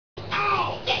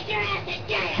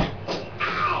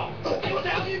Ow! Hey, what the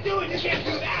hell are you doing? You can't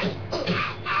do that!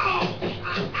 Ow!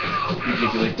 Ow! You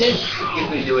could do it this, you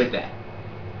could do it that.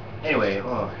 Anyway,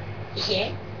 oh.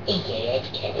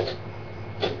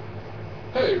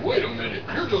 Hey, wait a minute.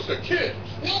 You're just a kid.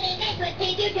 Maybe this would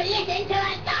teach you to listen to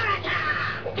authority.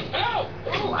 Ow!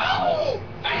 Wow.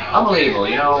 Ow! Unbelievable,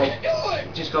 you know. What are you doing?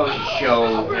 It just goes to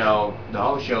show, you know, the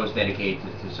whole show is dedicated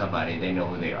to somebody. They know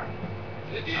who they are.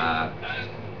 I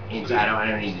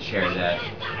don't need to share that.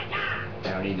 I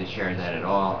don't need to share that at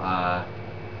all.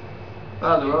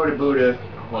 Well, the Road to Buddha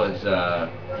was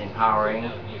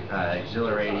empowering,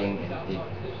 exhilarating, and it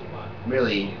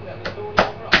really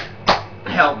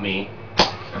helped me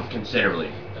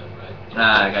considerably.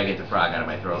 I gotta get the frog out of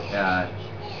my throat.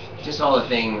 Just all the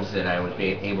things that I was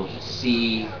able to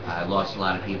see. I lost a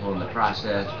lot of people in the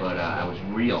process, but I was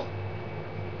real.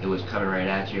 It was coming right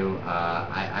at you.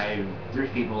 There's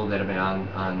people that have been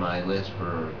on my list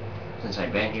since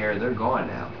I've been here. They're gone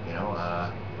now, you know.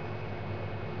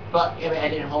 But I mean, I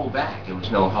didn't hold back. It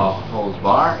was no holds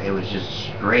bar. It was just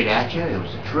straight at you. It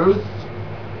was the truth,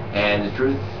 and the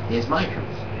truth is my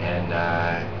truth. And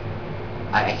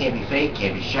I can't be fake,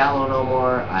 can't be shallow no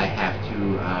more. I have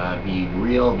to be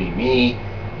real, be me.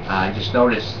 I just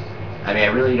noticed. I mean, I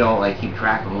really don't like keep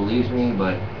track of who leaves me,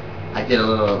 but I did a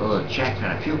little check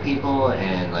on a few people,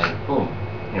 and like boom,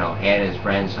 you know, added his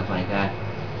friends, stuff like that.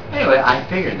 Anyway, I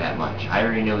figured that much. I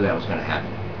already knew that was going to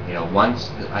happen. You know, once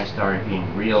I started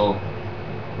being real,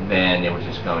 then it was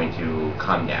just going to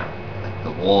come down. Like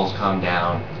the walls come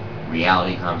down,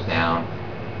 reality comes down,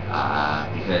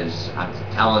 because I'm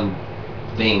telling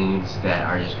things that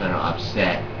are just going to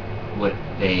upset what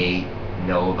they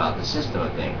know about the system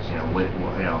of things. You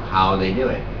know, how they do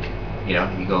it. You know,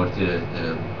 you go to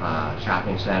the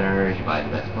shopping centers, you buy the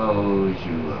best clothes,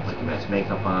 you put the best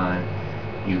makeup on,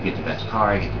 you get the best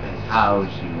car, you get the best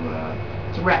house.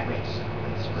 It's a rat race,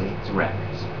 basically. It's a rat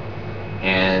race,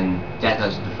 and that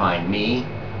doesn't define me.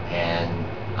 And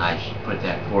I should put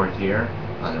that forth here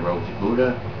on the road to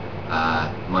Buddha.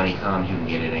 Money comes, you can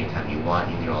get it anytime you want.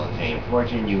 You can get all the fame and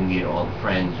fortune, you can get all the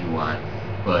friends you want,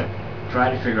 but try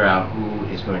to figure out who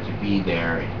is going to be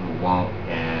there and who won't,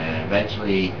 and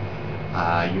eventually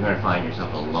you're going to find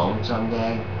yourself alone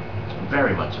someday.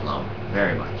 Very much alone,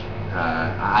 very much.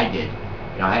 I did.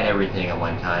 You know, I had everything at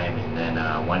one time, and then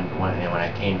when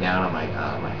I came down on my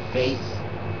face,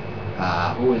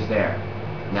 who was there?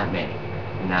 Not many,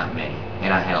 not many.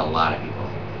 And I had a lot of people.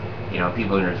 You know,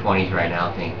 people in their 20s right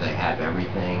now think they have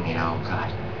everything. You know, God,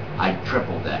 I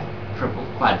tripled that,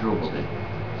 quadrupled it.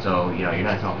 So you know, you're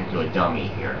not talking to a dummy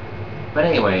here. But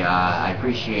anyway, I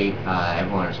appreciate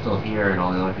everyone who's still here, and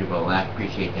all the other people who left.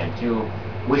 Appreciate them too.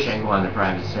 Wish I could go on the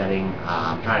private setting.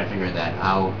 I'm trying to figure that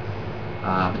out.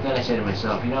 But then I said to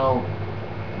myself, you know,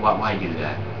 why do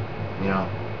that? You know,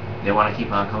 they want to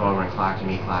keep on coming over and clocking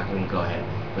me, go ahead.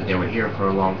 But they were here for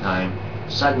a long time.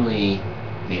 Suddenly,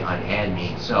 they unadd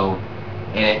me. So,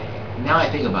 now I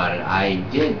think about it, I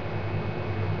did,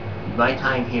 my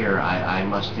time here, I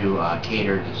must do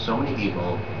cater to so many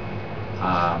people.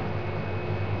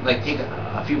 Like take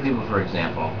a few people for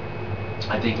example.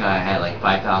 I think I had like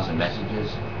 5,000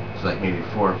 messages, so like maybe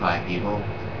 4 or 5 people,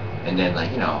 and then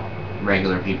like, you know,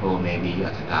 regular people maybe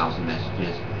 1,000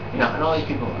 messages, you know, and all these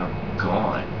people are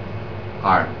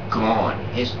gone in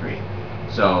history.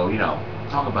 So, you know,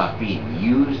 talk about being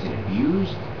used and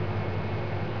abused.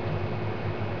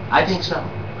 I think so,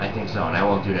 and I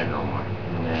won't do that no more.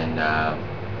 And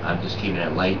I'm just keeping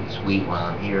it light and sweet while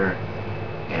I'm here.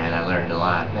 And I learned a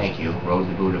lot. Thank you. Road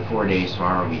to Buddha, 4 days.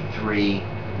 Tomorrow will be 3.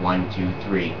 1, 2,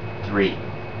 3. 3.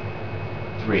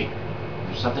 3.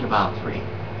 There's something about 3.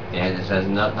 And it has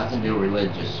nothing to do with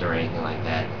religious or anything like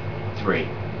that. 3.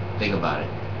 Think about it.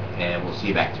 And we'll see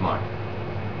you back tomorrow.